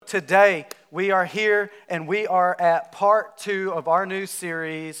today we are here and we are at part 2 of our new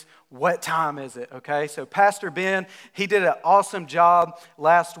series, What Time Is It? Okay, so Pastor Ben, he did an awesome job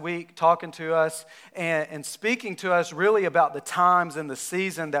last week talking to us and speaking to us really about the times and the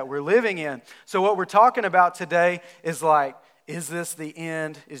season that we're living in. So what we're talking about today is like, is this the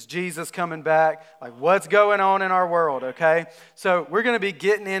end? Is Jesus coming back? Like, what's going on in our world, okay? So we're going to be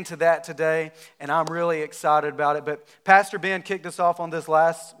getting into that today, and I'm really excited about it. But Pastor Ben kicked us off on this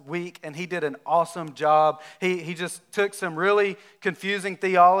last week, and he did an awesome job. He just took some really confusing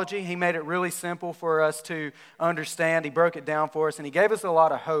theology. He made it really simple for us to understand. He broke it down for us, and he gave us a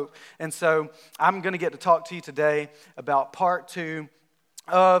lot of hope. And so I'm going to get to talk to you today about part 2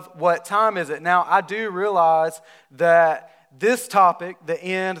 of What Time Is It? Now, I do realize that this topic, the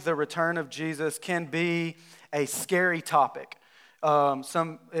end, the return of Jesus, can be a scary topic.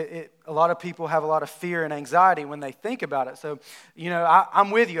 A lot of people have a lot of fear and anxiety when they think about it. So,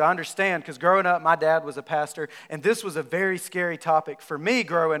 I'm with you. I understand, because growing up, my dad was a pastor, and this was a very scary topic for me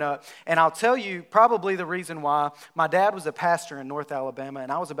growing up. And I'll tell you probably the reason why. My dad was a pastor in North Alabama,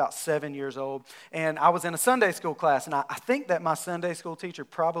 and I was about 7 years old, and I was in a Sunday school class, and I think that my Sunday school teacher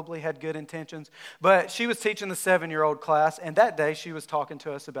probably had good intentions, but she was teaching the 7-year-old class, and that day she was talking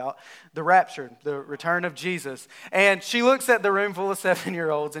to us about the rapture, the return of Jesus. And she looks at the room full of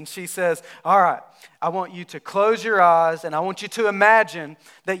 7-year-olds, and she says, all right, I want you to close your eyes, and I want you to imagine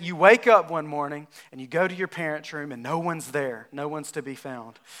that you wake up one morning and you go to your parents' room and no one's there. No one's to be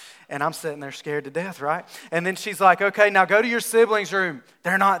found. And I'm sitting there scared to death, right? And then she's like, okay, now go to your siblings' room.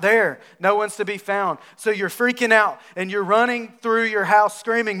 They're not there. No one's to be found. So you're freaking out and you're running through your house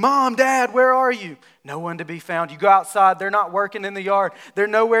screaming, Mom, Dad, where are you? No one to be found. You go outside. They're not working in the yard. They're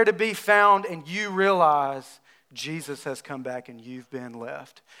nowhere to be found. And you realize Jesus has come back and you've been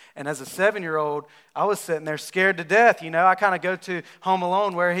left. And as a 7-year-old, I was sitting there scared to death. I kind of go to Home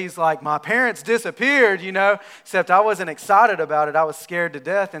Alone where he's like, my parents disappeared, except I wasn't excited about it. I was scared to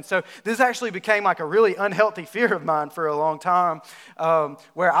death. And so this actually became like a really unhealthy fear of mine for a long time,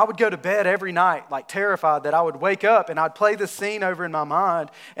 where I would go to bed every night like terrified that I would wake up and I'd play this scene over in my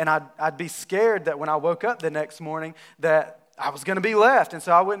mind, and I'd be scared that when I woke up the next morning that I was going to be left, and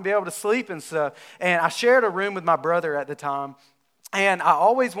so I wouldn't be able to sleep and stuff. And I shared a room with my brother at the time, and I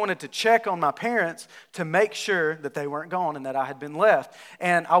always wanted to check on my parents to make sure that they weren't gone and that I had been left.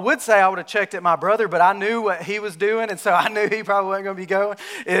 And I would say I would have checked at my brother, but I knew what he was doing, and so I knew he probably wasn't going to be going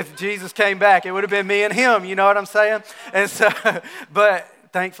if Jesus came back. It would have been me and him, you know what I'm saying? And so, but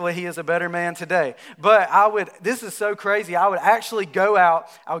thankfully, he is a better man today. But this is so crazy, I would actually go out,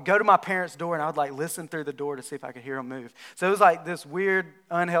 I would go to my parents' door, and I would like listen through the door to see if I could hear them move. So it was like this weird,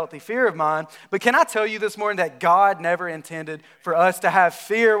 unhealthy fear of mine. But can I tell you this morning that God never intended for us to have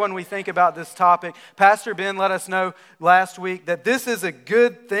fear when we think about this topic? Pastor Ben let us know last week that this is a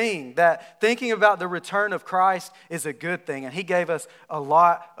good thing, that thinking about the return of Christ is a good thing. And he gave us a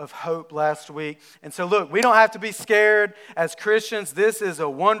lot of hope last week. And so look, we don't have to be scared as Christians. This is a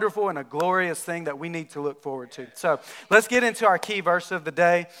wonderful and a glorious thing that we need to look forward to. So let's get into our key verse of the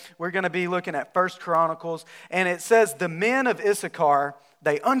day. We're going to be looking at 1 Chronicles, and it says, the men of Issachar,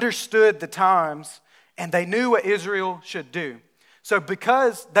 they understood the times, and they knew what Israel should do. So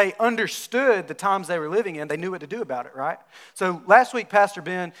because they understood the times they were living in, they knew what to do about it, right? So last week, Pastor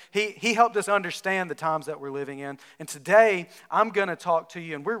Ben, he helped us understand the times that we're living in. And today, I'm going to talk to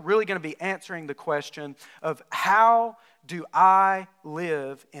you, and we're really going to be answering the question of how do I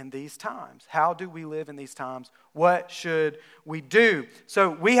live in these times? How do we live in these times? What should we do? So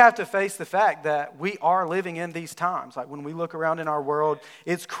we have to face the fact that we are living in these times. Like when we look around in our world,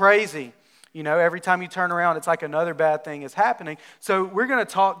 it's crazy. Every time you turn around, it's like another bad thing is happening. So we're going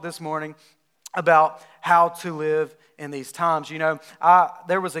to talk this morning about how to live in these times.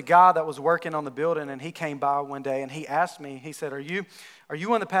 There was a guy that was working on the building, and he came by one day and he asked me, he said, Are you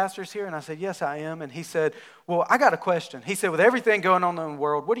one of the pastors here? And I said, yes, I am. And he said, well, I got a question. He said, with everything going on in the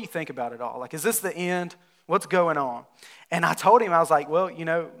world, what do you think about it all? Like, is this the end? What's going on? And I told him, I was like, well,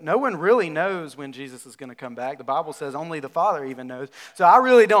 no one really knows when Jesus is going to come back. The Bible says only the Father even knows. So I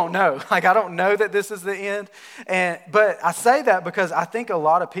really don't know. Like, I don't know that this is the end. But I say that because I think a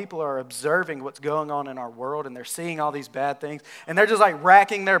lot of people are observing what's going on in our world, and they're seeing all these bad things, and they're just like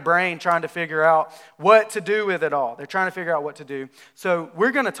racking their brain trying to figure out what to do with it all. They're trying to figure out what to do. So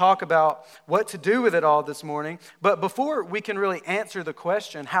we're going to talk about what to do with it all this morning. But before we can really answer the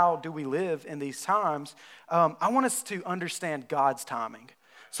question, how do we live in these times, I want us to understand God's timing.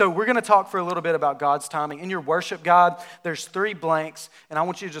 So we're going to talk for a little bit about God's timing. In your worship guide, there's 3 blanks, and I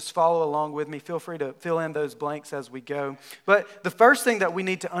want you to just follow along with me. Feel free to fill in those blanks as we go. But the first thing that we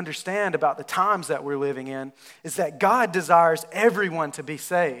need to understand about the times that we're living in is that God desires everyone to be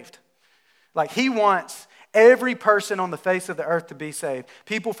saved. Like He wants every person on the face of the earth to be saved.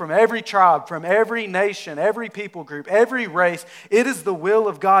 People from every tribe, from every nation, every people group, every race. It is the will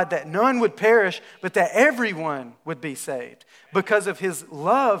of God that none would perish, but that everyone would be saved. Because of His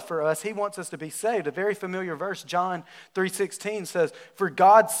love for us, He wants us to be saved. A very familiar verse, John 3:16 says, "For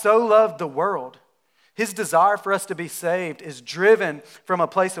God so loved the world." His desire for us to be saved is driven from a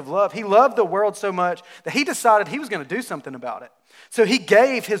place of love. He loved the world so much that He decided He was going to do something about it. So He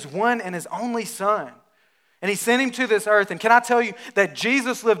gave His one and His only Son. And He sent Him to this earth. And can I tell you that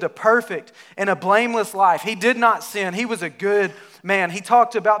Jesus lived a perfect and a blameless life? He did not sin. He was a good man. He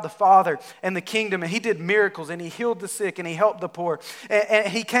talked about the Father and the kingdom, and He did miracles, and He healed the sick, and He helped the poor. And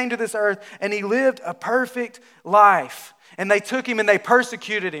He came to this earth, and He lived a perfect life. And they took Him, and they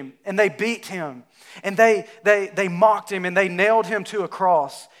persecuted Him, and they beat Him, and they mocked Him, and they nailed Him to a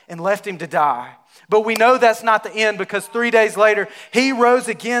cross and left Him to die. But we know that's not the end, because 3 days later, He rose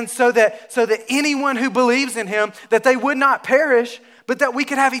again so that anyone who believes in Him, that they would not perish, but that we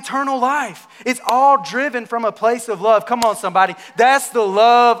could have eternal life. It's all driven from a place of love. Come on, somebody. That's the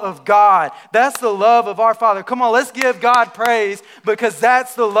love of God. That's the love of our Father. Come on, let's give God praise, because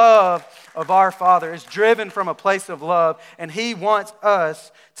that's the love of our Father. It's driven from a place of love, and He wants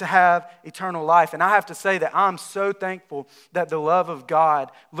us to have eternal life. And I have to say that I'm so thankful that the love of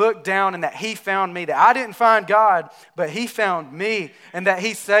God looked down and that He found me, that I didn't find God, but He found me, and that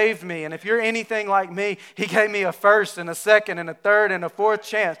He saved me. And if you're anything like me, He gave me a first and a second and a third and a fourth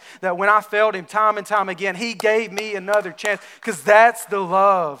chance, that when I failed Him time and time again, He gave me another chance, because that's the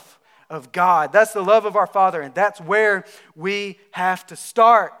love of God. That's the love of our Father, and that's where we have to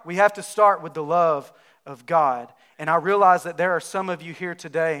start. We have to start with the love of God. And I realize that there are some of you here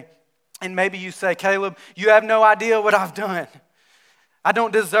today, and maybe you say, "Caleb, you have no idea what I've done. I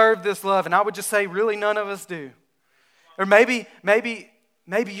don't deserve this love." And I would just say, really, none of us do. Or maybe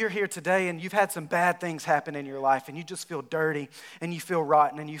you're here today and you've had some bad things happen in your life, and you just feel dirty and you feel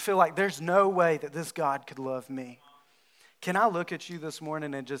rotten, and you feel like there's no way that this God could love me. Can I look at you this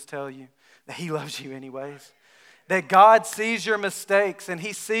morning and just tell you that He loves you anyways? That God sees your mistakes, and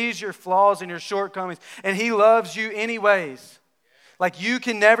He sees your flaws and your shortcomings, and He loves you anyways. Like, you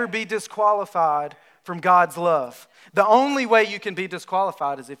can never be disqualified from God's love. The only way you can be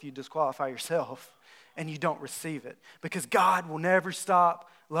disqualified is if you disqualify yourself and you don't receive it. Because God will never stop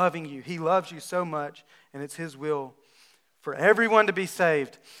loving you. He loves you so much, and it's His will for everyone to be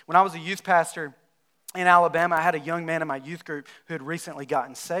saved. When I was a youth pastor in Alabama, I had a young man in my youth group who had recently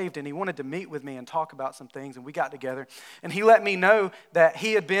gotten saved, and he wanted to meet with me and talk about some things, and we got together. And he let me know that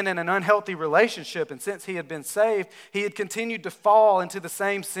he had been in an unhealthy relationship, and since he had been saved, he had continued to fall into the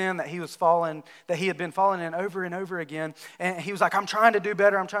same sin that he had been falling in over and over again. And he was like, I'm trying to do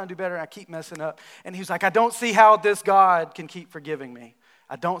better, and I keep messing up. And he was like, I don't see how this God can keep forgiving me.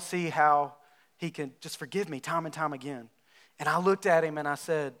 I don't see how He can just forgive me time and time again. And I looked at him and I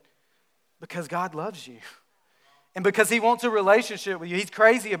said, because God loves you. And because He wants a relationship with you. He's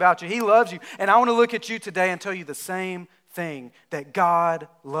crazy about you. He loves you. And I want to look at you today and tell you the same thing, that God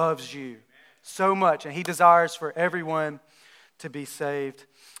loves you so much, and He desires for everyone to be saved.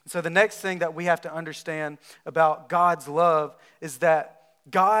 So the next thing that we have to understand about God's love is that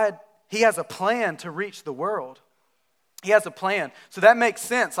God, He has a plan to reach the world. He has a plan. So that makes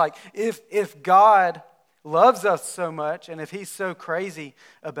sense. Like, if God loves us so much, and if He's so crazy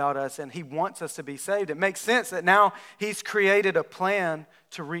about us and He wants us to be saved, it makes sense that now He's created a plan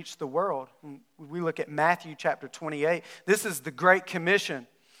to reach the world. We look at Matthew chapter 28. This is the Great Commission.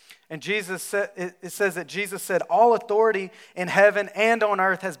 And it says that Jesus said, all authority in heaven and on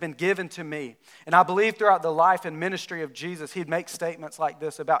earth has been given to me. And I believe throughout the life and ministry of Jesus, He'd make statements like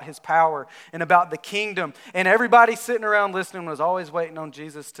this about His power and about the kingdom. And everybody sitting around listening was always waiting on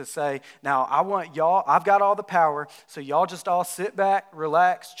Jesus to say, now I want y'all, I've got all the power, so y'all just all sit back,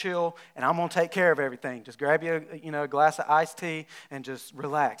 relax, chill, and I'm going to take care of everything. Just grab you a glass of iced tea and just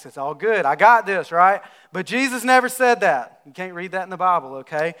relax. It's all good. I got this, right? But Jesus never said that. You can't read that in the Bible,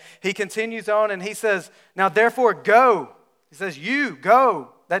 okay? He continues on and He says, now therefore go. He says, you, go.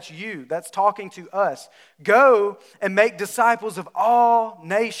 That's you. That's talking to us. Go and make disciples of all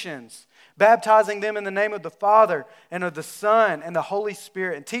nations, baptizing them in the name of the Father and of the Son and the Holy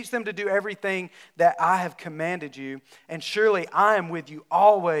Spirit, and teach them to do everything that I have commanded you. And surely I am with you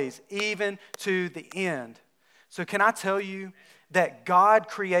always, even to the end. So can I tell you that God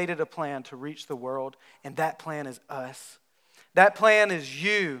created a plan to reach the world, and that plan is us. That plan is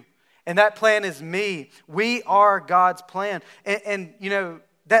you. And that plan is me. We are God's plan. And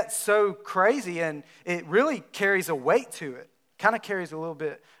that's so crazy, and it really carries a weight to it. Kind of carries a little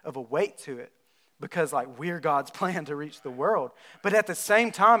bit of a weight to it because we're God's plan to reach the world. But at the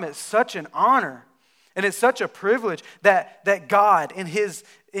same time, it's such an honor and it's such a privilege that God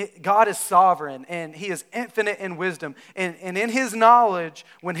God is sovereign and He is infinite in wisdom. And in His knowledge,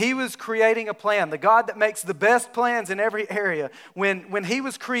 when He was creating a plan, the God that makes the best plans in every area, when He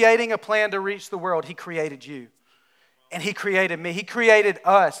was creating a plan to reach the world, He created you. And He created me. He created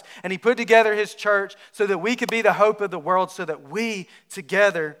us. And He put together His church so that we could be the hope of the world, so that we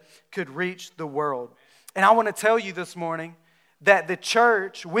together could reach the world. And I want to tell you this morning that the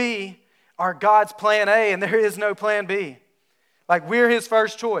church, we are God's plan A, and there is no plan B. We're His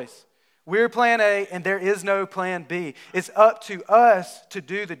first choice. We're plan A, and there is no plan B. It's up to us to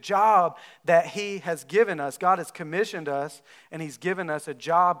do the job that He has given us. God has commissioned us, and He's given us a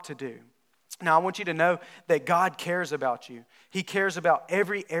job to do. Now, I want you to know that God cares about you. He cares about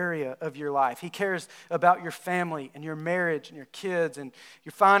every area of your life. He cares about your family and your marriage and your kids and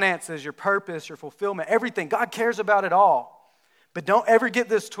your finances, your purpose, your fulfillment, everything. God cares about it all. But don't ever get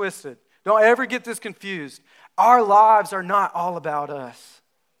this twisted. Don't ever get this confused. Our lives are not all about us.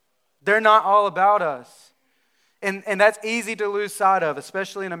 They're not all about us. And that's easy to lose sight of,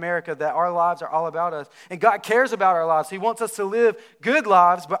 especially in America, that our lives are all about us. And God cares about our lives. He wants us to live good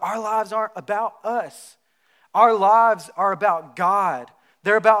lives, but our lives aren't about us. Our lives are about God.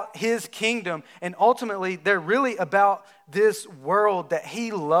 They're about His kingdom. And ultimately, they're really about this world that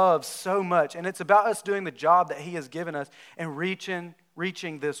He loves so much. And it's about us doing the job that He has given us and reaching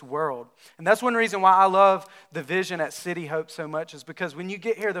this world. And that's one reason why I love the vision at City Hope so much, is because when you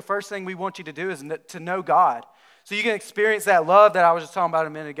get here, the first thing we want you to do is to know God. So you can experience that love that I was just talking about a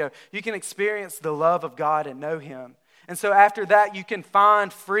minute ago. You can experience the love of God and know Him. And so after that, you can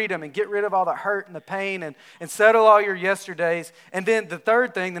find freedom and get rid of all the hurt and the pain and settle all your yesterdays. And then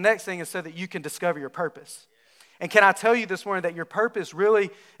the next thing is so that you can discover your purpose. And can I tell you this morning that your purpose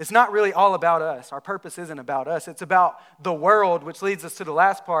it's not really all about us. Our purpose isn't about us. It's about the world, which leads us to the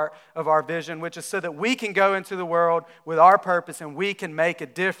last part of our vision, which is so that we can go into the world with our purpose and we can make a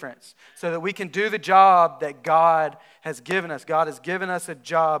difference, so that we can do the job that God has given us. God has given us a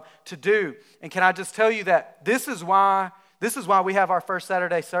job to do. And can I just tell you that this is why we have our first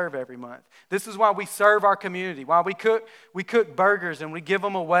Saturday serve every month. This is why we serve our community, why we cook burgers and we give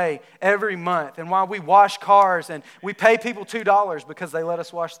them away every month, and why we wash cars and we pay people $2 because they let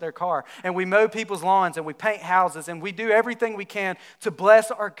us wash their car, and we mow people's lawns and we paint houses and we do everything we can to bless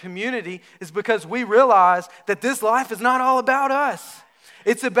our community, is because we realize that this life is not all about us.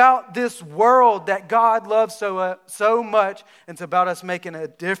 It's about this world that God loves so much, and it's about us making a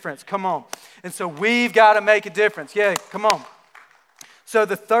difference. Come on. And so we've got to make a difference. Yeah, come on. So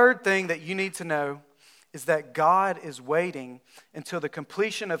the third thing that you need to know is that God is waiting until the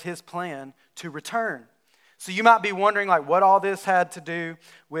completion of His plan to return. So you might be wondering what all this had to do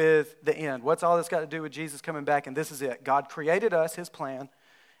with the end. What's all this got to do with Jesus coming back? And this is it. God created us, His plan,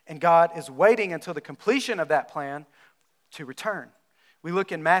 and God is waiting until the completion of that plan to return. We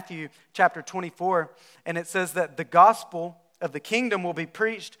look in Matthew chapter 24, and it says that the gospel of the kingdom will be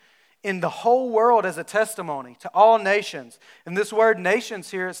preached in the whole world as a testimony to all nations. And this word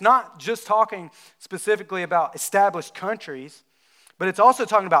nations here, it's not just talking specifically about established countries, but it's also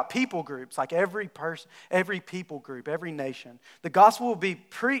talking about people groups, like every person, every people group, every nation. The gospel will be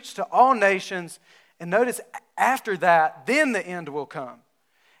preached to all nations, and notice after that, then the end will come.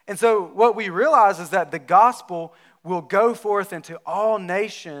 And so what we realize is that the gospel will go forth into all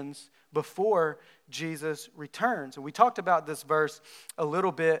nations before Jesus returns. And we talked about this verse a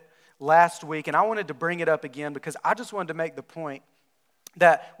little bit last week, and I wanted to bring it up again because I just wanted to make the point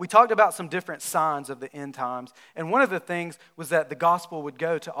that we talked about some different signs of the end times. And one of the things was that the gospel would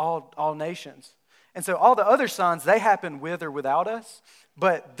go to all nations. And so all the other signs, they happen with or without us.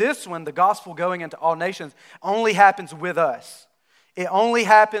 But this one, the gospel going into all nations, only happens with us. It only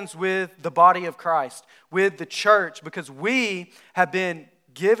happens with the body of Christ, with the church, because we have been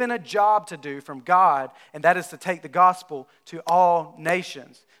given a job to do from God, and that is to take the gospel to all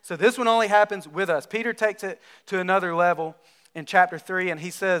nations. So this one only happens with us. Peter takes it to another level in chapter 3, and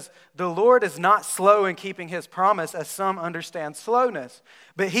he says, "The Lord is not slow in keeping His promise, as some understand slowness,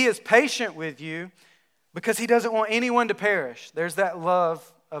 but He is patient with you because He doesn't want anyone to perish." There's that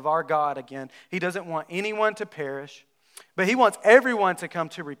love of our God again. He doesn't want anyone to perish, but He wants everyone to come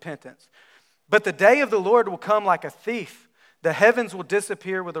to repentance. But the day of the Lord will come like a thief. The heavens will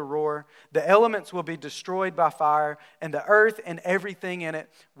disappear with a roar. The elements will be destroyed by fire, and the earth and everything in it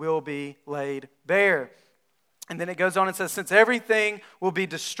will be laid bare. And then it goes on and says, since everything will be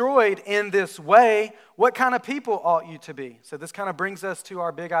destroyed in this way, what kind of people ought you to be? So this kind of brings us to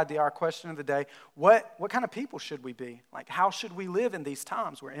our big idea, our question of the day. What kind of people should we be? Like, how should we live in these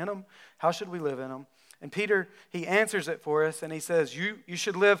times? We're in them. How should we live in them? And Peter, he answers it for us, and he says, you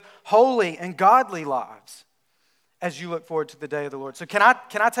should live holy and godly lives as you look forward to the day of the Lord. So can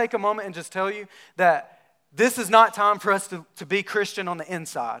I take a moment and just tell you that this is not time for us to be Christian on the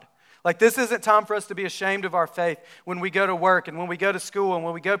inside. Like, this isn't time for us to be ashamed of our faith when we go to work and when we go to school and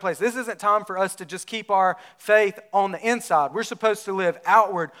when we go to places. This isn't time for us to just keep our faith on the inside. We're supposed to live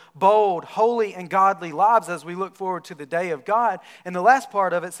outward, bold, holy, and godly lives as we look forward to the day of God. And the last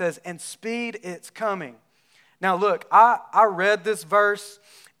part of it says, and speed its coming. Now, look, I read this verse,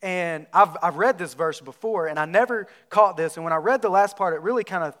 and I've read this verse before, and I never caught this. And when I read the last part, it really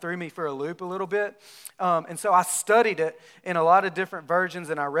kind of threw me for a loop a little bit. And so I studied it in a lot of different versions,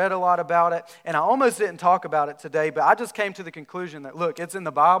 and I read a lot about it. And I almost didn't talk about it today, but I just came to the conclusion that, look, it's in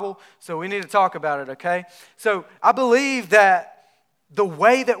the Bible, so we need to talk about it, okay? So I believe that the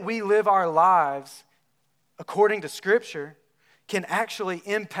way that we live our lives, according to Scripture, can actually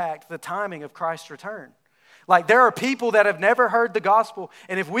impact the timing of Christ's return. Like, there are people that have never heard the gospel,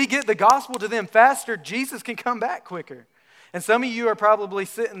 and if we get the gospel to them faster, Jesus can come back quicker. And some of you are probably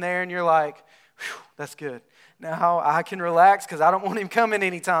sitting there and you're like, whew, that's good. Now I can relax because I don't want him coming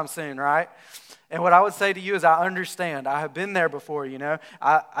anytime soon, right? And what I would say to you is I understand. I have been there before, you know.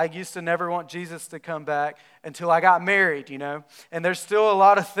 I used to never want Jesus to come back until I got married, you know. And there's still a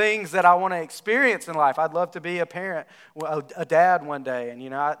lot of things that I want to experience in life. I'd love to be a parent, a dad one day. And, you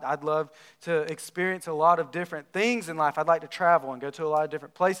know, I'd love to experience a lot of different things in life. I'd like to travel and go to a lot of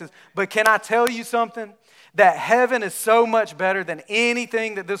different places. But can I tell you something? That heaven is so much better than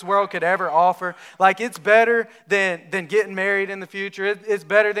anything that this world could ever offer. Like, it's better than getting married in the future. It's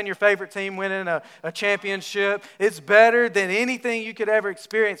better than your favorite team winning a championship. It's better than anything you could ever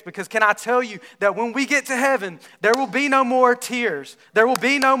experience. Because can I tell you that when we get to heaven, there will be no more tears. There will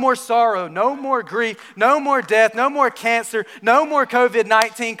be no more sorrow, no more grief, no more death, no more cancer, no more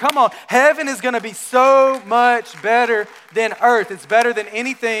COVID-19. Come on, heaven is going to be so much better than earth. It's better than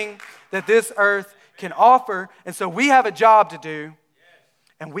anything that this earth can offer. And so we have a job to do,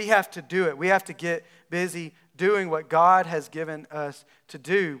 and we have to do it. We have to get busy doing what God has given us to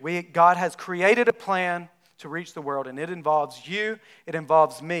do. God has created a plan to reach the world, and it involves you, it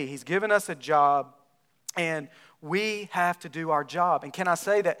involves me. He's given us a job, and we have to do our job. And can I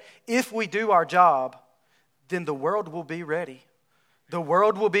say that if we do our job, then the world will be ready. The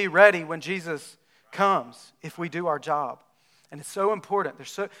world will be ready when Jesus comes if we do our job. And it's so important.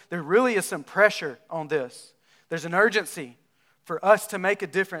 There really is some pressure on this. There's an urgency for us to make a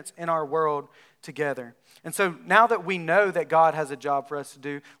difference in our world together. And so now that we know that God has a job for us to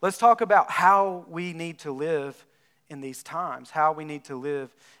do, let's talk about how we need to live in these times, how we need to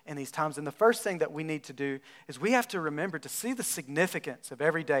live in these times. And the first thing that we need to do is we have to remember to see the significance of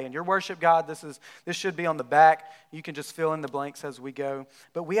every day. And your worship guide, this should be on the back. You can just fill in the blanks as we go.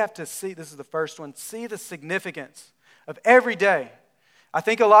 But we have to see, this is the first one, see the significance of every day. I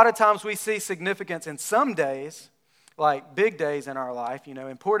think a lot of times we see significance in some days, like big days in our life, you know,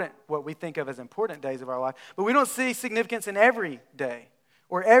 important, what we think of as important days of our life, but we don't see significance in every day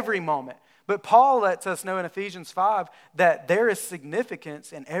or every moment. But Paul lets us know in Ephesians 5 that there is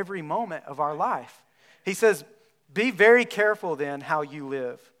significance in every moment of our life. He says, be very careful then how you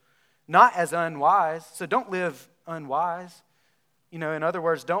live, not as unwise. So don't live unwise. You know, in other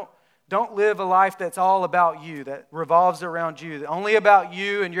words, don't live a life that's all about you, that revolves around you, only about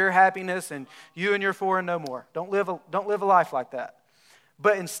you and your happiness and you and your four and no more. Don't live a life like that.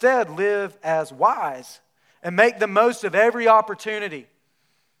 But instead, live as wise and make the most of every opportunity.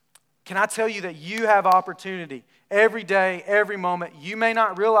 Can I tell you that you have opportunity every day, every moment? You may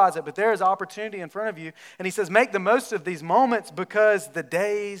not realize it, but there is opportunity in front of you. And he says, make the most of these moments because the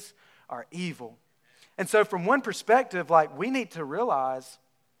days are evil. And so from one perspective, like, we need to realize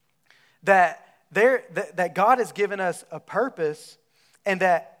that God has given us a purpose and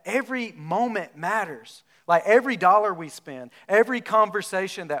that every moment matters. Like, every dollar we spend, every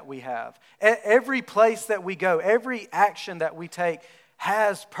conversation that we have, every place that we go, every action that we take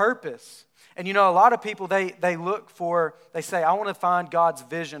has purpose. And you know, a lot of people, they say, I want to find God's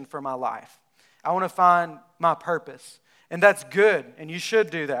vision for my life. I want to find my purpose. And that's good, and you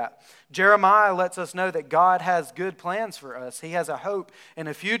should do that. Jeremiah lets us know that God has good plans for us. He has a hope and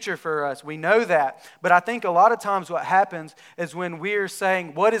a future for us. We know that. But I think a lot of times what happens is when we're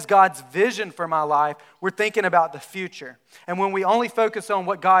saying, what is God's vision for my life? We're thinking about the future. And when we only focus on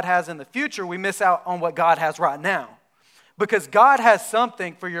what God has in the future, we miss out on what God has right now. because God has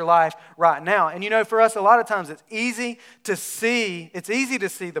something for your life right now. And for us, a lot of times it's easy to see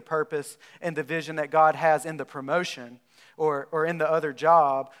the purpose and the vision that God has in the promotion or in the other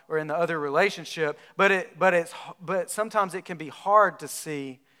job or in the other relationship, but sometimes it can be hard to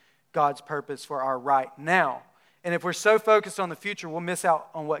see God's purpose for our right now. And if we're so focused on the future, we'll miss out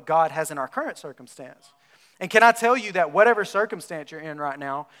on what God has in our current circumstance. And can I tell you that whatever circumstance you're in right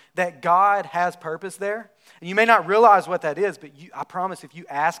now, that God has purpose there? And you may not realize what that is, but I promise if you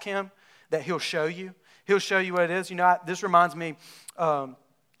ask Him, that He'll show you. He'll show you what it is. This reminds me of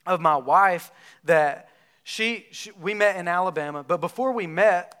my wife, that we met in Alabama. But before we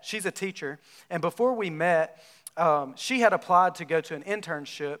met, she's a teacher. And before we met, she had applied to go to an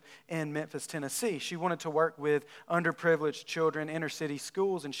internship in Memphis, Tennessee. She wanted to work with underprivileged children, inner city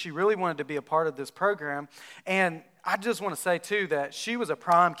schools, and she really wanted to be a part of this program. And I just want to say, too, that she was a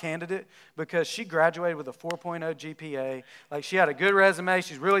prime candidate because she graduated with a 4.0 GPA. Like, she had a good resume.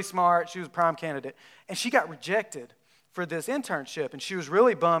 She's really smart. She was a prime candidate. And she got rejected for this internship, and she was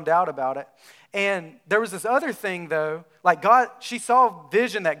really bummed out about it. And there was this other thing, though. Like, she saw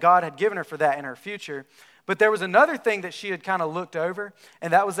vision that God had given her for that in her future. But there was another thing that she had kind of looked over,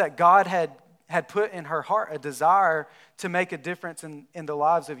 and that was that God had put in her heart a desire to make a difference in the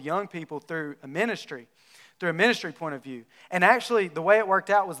lives of young people through a ministry point of view. And actually, the way it worked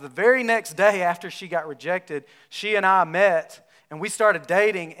out was the very next day after she got rejected, she and I met, and we started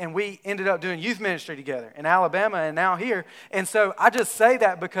dating, and we ended up doing youth ministry together in Alabama and now here. And so I just say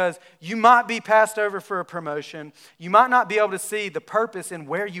that because you might be passed over for a promotion. You might not be able to see the purpose in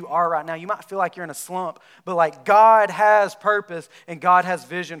where you are right now. You might feel like you're in a slump, but like God has purpose and God has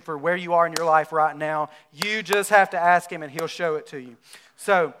vision for where you are in your life right now. You just have to ask Him and He'll show it to you.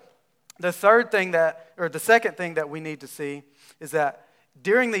 So the second thing that we need to see is that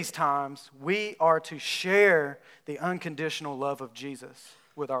during these times, we are to share the unconditional love of Jesus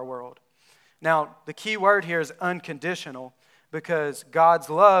with our world. Now, the key word here is unconditional because God's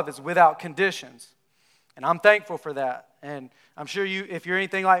love is without conditions. And I'm thankful for that. And I'm sure if you're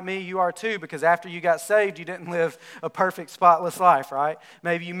anything like me, you are too, because after you got saved, you didn't live a perfect, spotless life, right?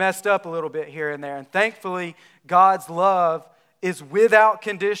 Maybe you messed up a little bit here and there. And thankfully, God's love is without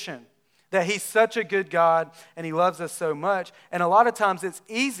condition. That He's such a good God and He loves us so much. And a lot of times it's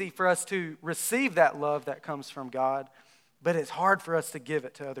easy for us to receive that love that comes from God, but it's hard for us to give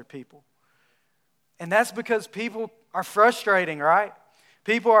it to other people. And that's because people are frustrating, right?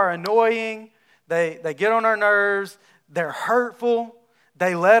 People are annoying. They get on our nerves. They're hurtful.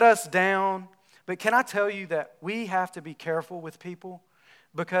 They let us down. But can I tell you that we have to be careful with people?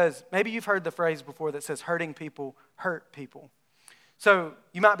 Because maybe you've heard the phrase before that says hurting people hurt people. So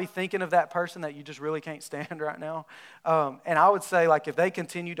you might be thinking of that person that you just really can't stand right now. And I would say, like, if they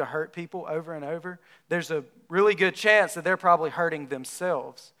continue to hurt people over and over, there's a really good chance that they're probably hurting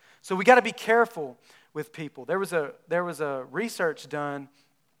themselves. So we got to be careful with people. There was a research done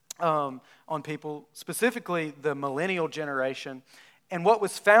on people, specifically the millennial generation. And what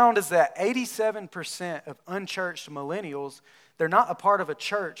was found is that 87% of unchurched millennials, they're not a part of a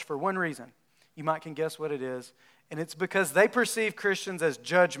church for one reason. You might can guess what it is. And it's because they perceive Christians as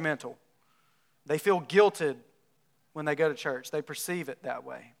judgmental. They feel guilted when they go to church. They perceive it that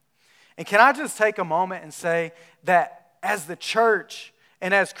way. And can I just take a moment and say that as the church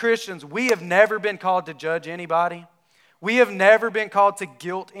and as Christians, we have never been called to judge anybody. We have never been called to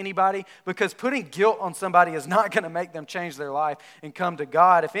guilt anybody, because putting guilt on somebody is not going to make them change their life and come to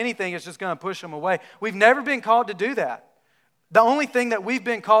God. If anything, it's just going to push them away. We've never been called to do that. The only thing that we've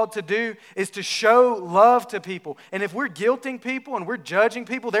been called to do is to show love to people. And if we're guilting people and we're judging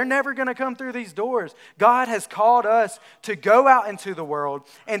people, they're never going to come through these doors. God has called us to go out into the world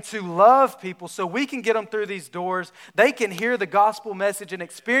and to love people so we can get them through these doors. They can hear the gospel message and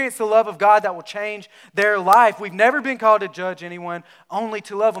experience the love of God that will change their life. We've never been called to judge anyone, only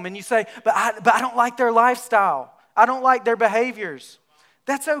to love them. And you say, but I don't like their lifestyle. I don't like their behaviors.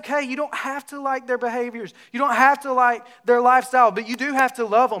 That's okay. You don't have to like their behaviors. You don't have to like their lifestyle, but you do have to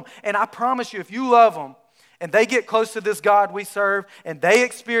love them. And I promise you, if you love them and they get close to this God we serve and they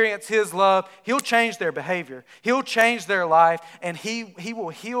experience His love, He'll change their behavior. He'll change their life, and He will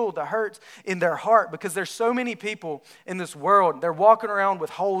heal the hurts in their heart, because there's so many people in this world, they're walking around with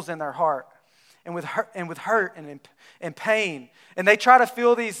holes in their heart and with hurt and pain. And they try to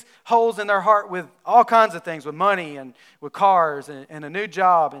fill these holes in their heart with all kinds of things, with money and with cars and a new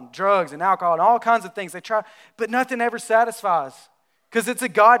job and drugs and alcohol and all kinds of things. They try, but nothing ever satisfies, because it's a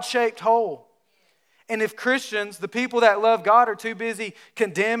God-shaped hole. And if Christians, the people that love God, are too busy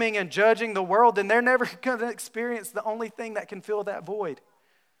condemning and judging the world, then they're never going to experience the only thing that can fill that void.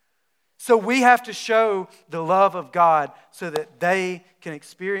 So we have to show the love of God so that they can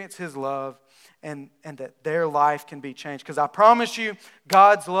experience His love and that their life can be changed. Because I promise you,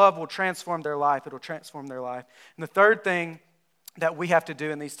 God's love will transform their life. It'll transform their life. And the third thing that we have to do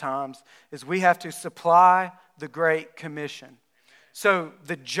in these times is we have to supply the Great Commission. So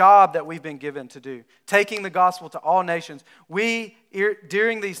the job that we've been given to do, taking the gospel to all nations, we,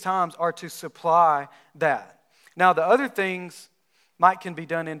 during these times, are to supply that. Now, the other things can be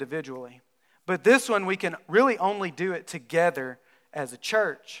done individually. But this one, we can really only do it together as a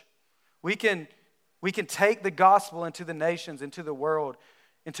church. We can take the gospel into the nations, into the world,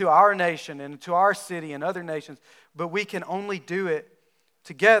 into our nation, and into our city and other nations, but we can only do it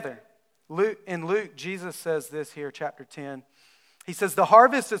together. In Luke, Jesus says this here, chapter 10. He says, "The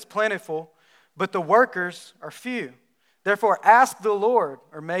harvest is plentiful, but the workers are few. Therefore, ask the Lord,"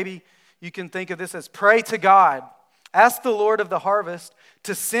 or maybe you can think of this as pray to God. "Ask the Lord of the harvest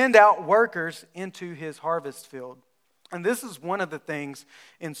to send out workers into His harvest field." And this is one of the things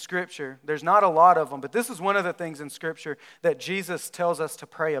in Scripture. There's not a lot of them, but this is one of the things in Scripture that Jesus tells us to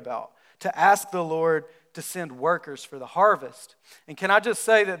pray about, to ask the Lord to send workers for the harvest. And can I just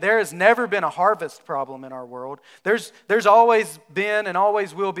say that there has never been a harvest problem in our world. There's always been and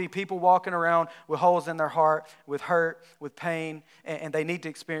always will be people walking around with holes in their heart, with hurt, with pain, and they need to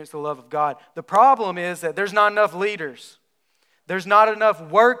experience the love of God. The problem is that there's not enough leaders. There's not enough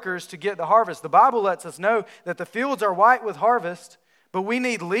workers to get the harvest. The Bible lets us know that the fields are white with harvest, but we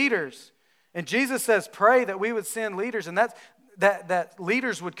need leaders. And Jesus says, pray that we would send leaders, and that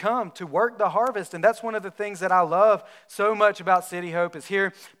leaders would come to work the harvest. And that's one of the things that I love so much about City Hope is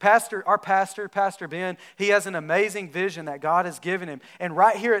here. Our pastor, Pastor Ben, he has an amazing vision that God has given him. And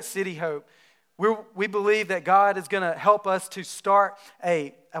right here at City Hope, we believe that God is going to help us to start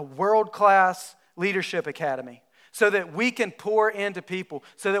a world-class leadership academy, so that we can pour into people,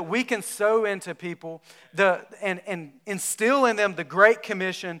 so that we can sow into people and instill in them the Great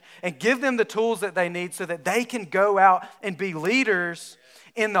Commission and give them the tools that they need so that they can go out and be leaders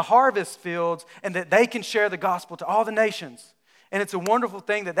in the harvest fields and that they can share the gospel to all the nations. And it's a wonderful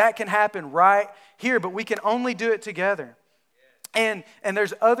thing that can happen right here, but we can only do it together. And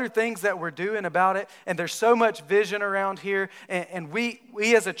there's other things that we're doing about it, and there's so much vision around here, and we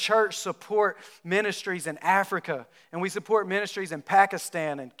as a church support ministries in Africa, and we support ministries in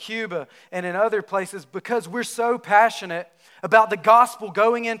Pakistan and Cuba and in other places because we're so passionate about the gospel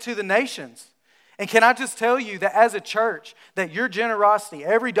going into the nations. And can I just tell you that as a church, that your generosity,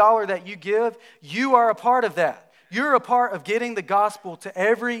 every dollar that you give, you are a part of that. You're a part of getting the gospel to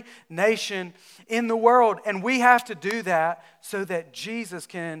every nation in the world. And we have to do that so that Jesus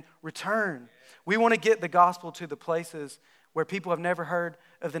can return. We want to get the gospel to the places where people have never heard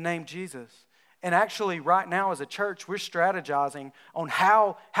of the name Jesus. And actually, right now as a church, we're strategizing on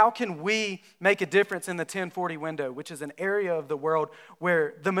how can we make a difference in the 1040 window, which is an area of the world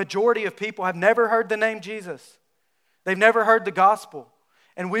where the majority of people have never heard the name Jesus. They've never heard the gospel.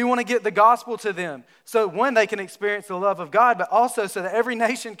 And we want to get the gospel to them so, one, they can experience the love of God, but also so that every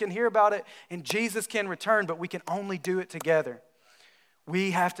nation can hear about it and Jesus can return, but we can only do it together.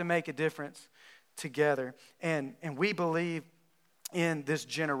 We have to make a difference together. And we believe in this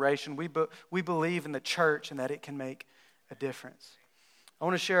generation. We believe in the church and that it can make a difference. I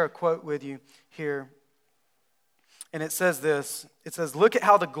want to share a quote with you here. And it says this. It says, "Look at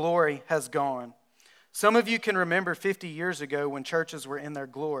how the glory has gone. Some of you can remember 50 years ago when churches were in their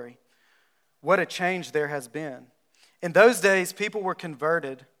glory. What a change there has been. In those days, people were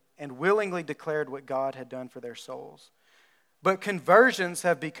converted and willingly declared what God had done for their souls. But conversions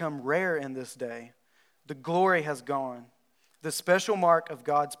have become rare in this day. The glory has gone. The special mark of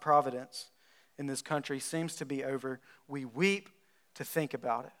God's providence in this country seems to be over. We weep to think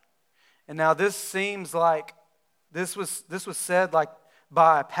about it." And now this seems like this was said like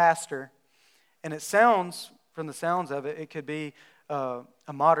by a pastor. And it sounds, from the sounds of it, it could be a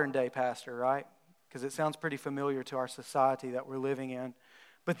modern day pastor, right? Because it sounds pretty familiar to our society that we're living in.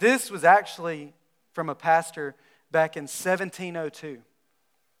 But this was actually from a pastor back in 1702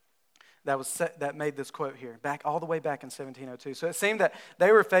 that made this quote here, all the way back in 1702. So it seemed that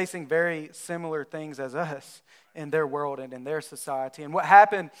they were facing very similar things as us in their world and in their society. And what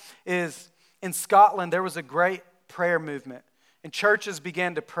happened is in Scotland, there was a great prayer movement, and churches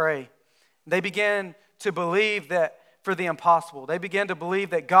began to pray. They began to believe that for the impossible. They began to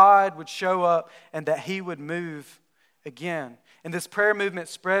believe that God would show up and that He would move again. And this prayer movement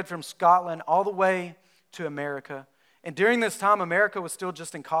spread from Scotland all the way to America. And during this time, America was still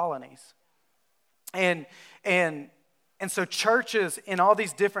just in colonies. And so churches in all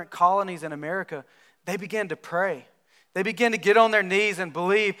these different colonies in America, they began to pray. They began to get on their knees and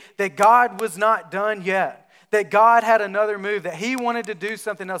believe that God was not done yet, that God had another move, that He wanted to do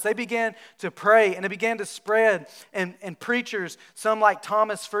something else. They began to pray, and it began to spread. And preachers, some like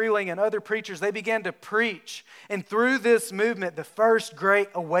Thomas Freeling and other preachers, they began to preach. And through this movement, the first great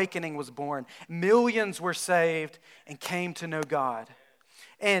awakening was born. Millions were saved and came to know God.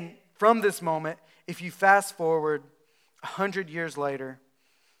 And from this moment, if you fast forward 100 years later,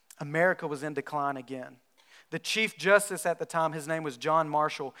 America was in decline again. The Chief Justice at the time, his name was John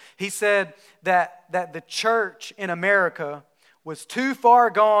Marshall, he said that the church in America was too far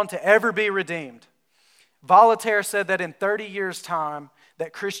gone to ever be redeemed. Voltaire said that in 30 years' time,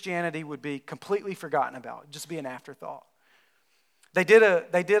 that Christianity would be completely forgotten about, just be an afterthought. They did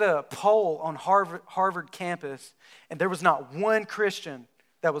a poll on Harvard campus, and there was not one Christian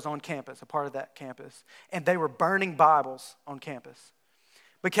that was on campus, a part of that campus, and they were burning Bibles on campus.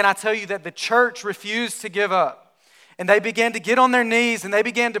 But can I tell you that the church refused to give up? And they began to get on their knees and they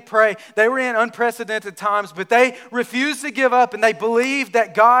began to pray. They were in unprecedented times, but they refused to give up and they believed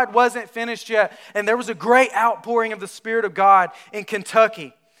that God wasn't finished yet. And there was a great outpouring of the Spirit of God in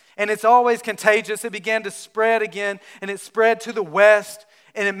Kentucky. And it's always contagious. It began to spread again, and it spread to the west,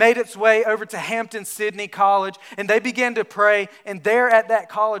 and it made its way over to Hampton-Sydney College. And they began to pray, and there at that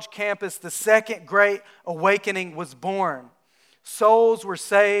college campus, the second great awakening was born. Souls were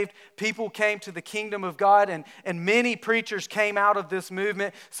saved. People came to the kingdom of God, and many preachers came out of this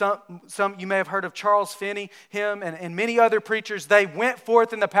movement. Some you may have heard of Charles Finney, him, and many other preachers. They went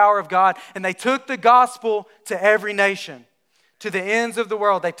forth in the power of God, and they took the gospel to every nation, to the ends of the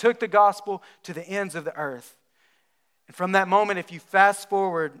world. They took the gospel to the ends of the earth. And from that moment, if you fast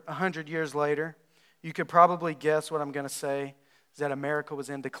forward 100 years later, you could probably guess what I'm going to say, is that America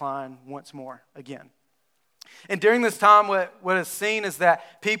was in decline once more again. And during this time, what is seen is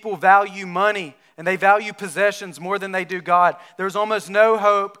that people value money and they value possessions more than they do God. There was almost no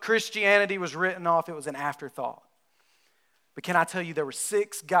hope. Christianity was written off. It was an afterthought. But can I tell you, there were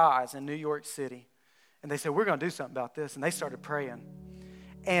 6 guys in New York City, and they said, we're going to do something about this. And they started praying.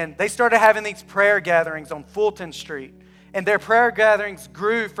 And they started having these prayer gatherings on Fulton Street. And their prayer gatherings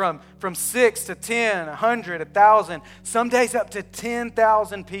grew from 6 to 10, 100, 1,000, some days up to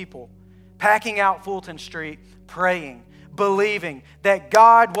 10,000 people, packing out Fulton Street, praying, believing that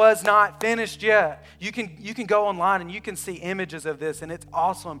God was not finished yet. You can go online and you can see images of this, and it's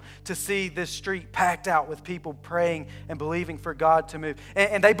awesome to see this street packed out with people praying and believing for God to move.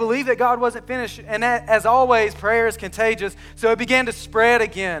 And they believed that God wasn't finished. And as always, prayer is contagious, so it began to spread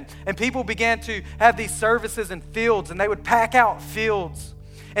again. And people began to have these services in fields, and they would pack out fields.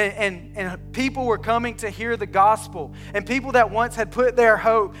 And people were coming to hear the gospel. And people that once had put their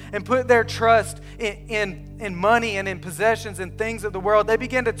hope and put their trust in money and in possessions and things of the world, they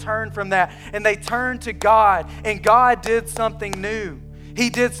began to turn from that. And they turned to God. And God did something new. He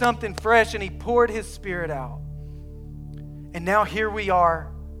did something fresh, and He poured His Spirit out. And now here we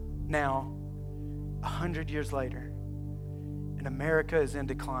are now, 100 years later. And America is in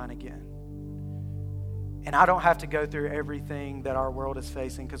decline again. And I don't have to go through everything that our world is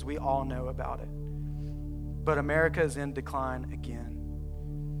facing because we all know about it. But America is in decline again.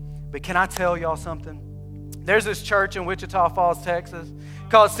 But can I tell y'all something? There's this church in Wichita Falls, Texas,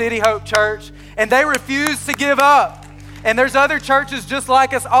 called City Hope Church, and they refuse to give up. And there's other churches just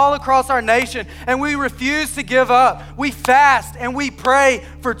like us all across our nation, and we refuse to give up. We fast and we pray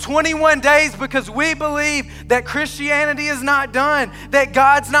for 21 days because we believe that Christianity is not done, that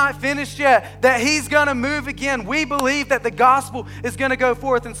God's not finished yet, that He's going to move again. We believe that the gospel is going to go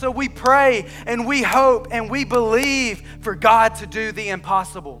forth, and so we pray and we hope and we believe for God to do the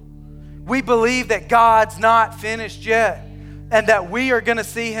impossible. We believe that God's not finished yet, and that we are going to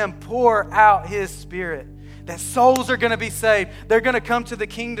see Him pour out His Spirit. That souls are going to be saved. They're going to come to the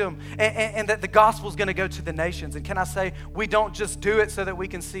kingdom, and that the gospel is going to go to the nations. And can I say, we don't just do it so that we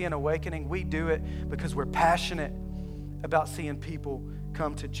can see an awakening. We do it because we're passionate about seeing people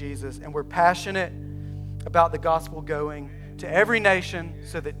come to Jesus. And we're passionate about the gospel going to every nation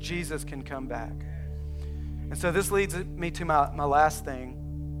so that Jesus can come back. And so this leads me to my last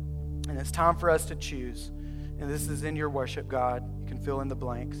thing. And it's time for us to choose. And this is in your worship guide. You can fill in the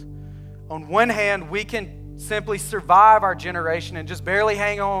blanks. On one hand, we can simply survive our generation and just barely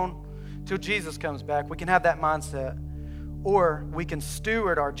hang on till Jesus comes back. We can have that mindset. Or we can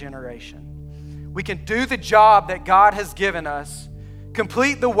steward our generation. We can do the job that God has given us,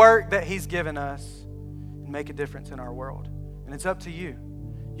 complete the work that He's given us, and make a difference in our world. And it's up to you.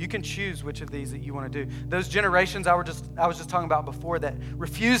 You can choose which of these that you want to do. Those generations I was just talking about before that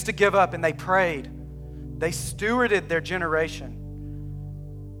refused to give up and they prayed. They stewarded their generation.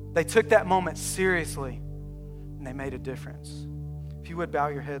 They took that moment seriously. and they made a difference. If you would bow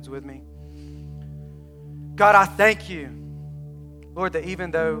your heads with me. God, I thank you, Lord, that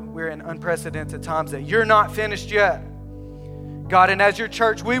even though we're in unprecedented times, that you're not finished yet. God, and as your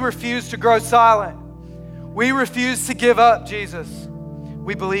church, we refuse to grow silent. We refuse to give up, Jesus.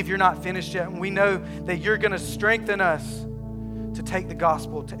 We believe you're not finished yet, and we know that you're going to strengthen us to take the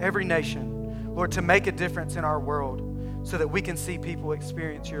gospel to every nation, Lord, to make a difference in our world so that we can see people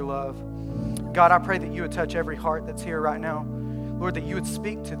experience your love. God, I pray that you would touch every heart that's here right now. Lord, that you would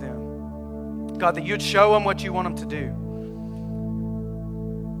speak to them. God, that you would show them what you want them to do.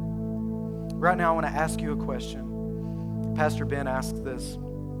 Right now, I want to ask you a question. Pastor Ben asks this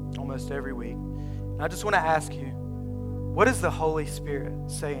almost every week. And I just want to ask you, what is the Holy Spirit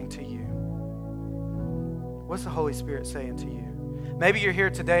saying to you? What's the Holy Spirit saying to you? Maybe you're here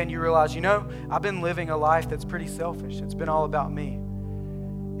today and you realize, I've been living a life that's pretty selfish. It's been all about me.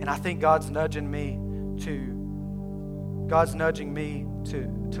 And I think God's nudging me to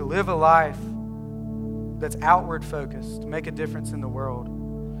live a life that's outward focused, to make a difference in the world,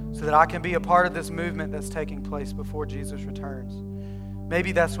 so that I can be a part of this movement that's taking place before Jesus returns.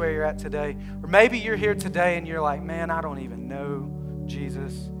 Maybe that's where you're at today. Or maybe you're here today and you're like, man, I don't even know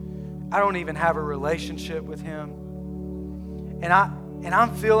Jesus. I don't even have a relationship with him. And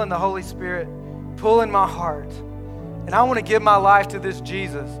I'm feeling the Holy Spirit pulling my heart. And I want to give my life to this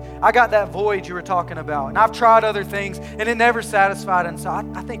Jesus. I got that void you were talking about. And I've tried other things and it never satisfied. And so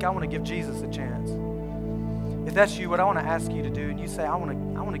I think I want to give Jesus a chance. If that's you, what I want to ask you to do, and you say, I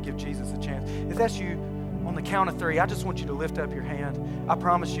want to give Jesus a chance. If that's you, on the count of 3, I just want you to lift up your hand. I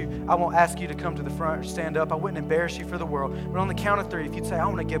promise you, I won't ask you to come to the front or stand up. I wouldn't embarrass you for the world. But on the count of 3, if you'd say, I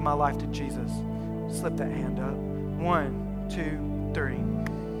want to give my life to Jesus, slip that hand up. 1, 2, 3.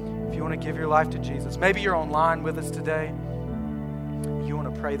 If you want to give your life to Jesus, maybe you're online with us today. You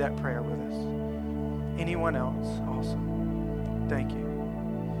want to pray that prayer with us. Anyone else? Awesome. Thank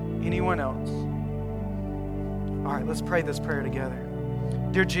you. Anyone else? All right, let's pray this prayer together.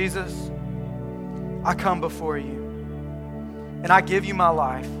 Dear Jesus, I come before you and I give you my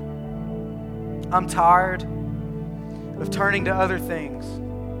life. I'm tired of turning to other things.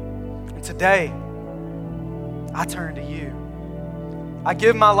 And today, I turn to you. I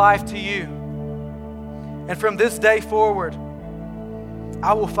give my life to you. And from this day forward,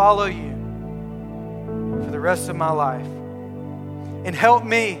 I will follow you for the rest of my life. And help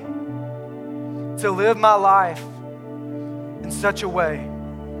me to live my life in such a way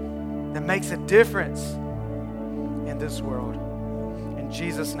that makes a difference in this world. In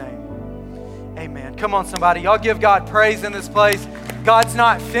Jesus' name, amen. Come on, somebody. Y'all give God praise in this place. God's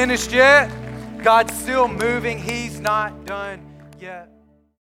not finished yet. God's still moving. He's not done yet.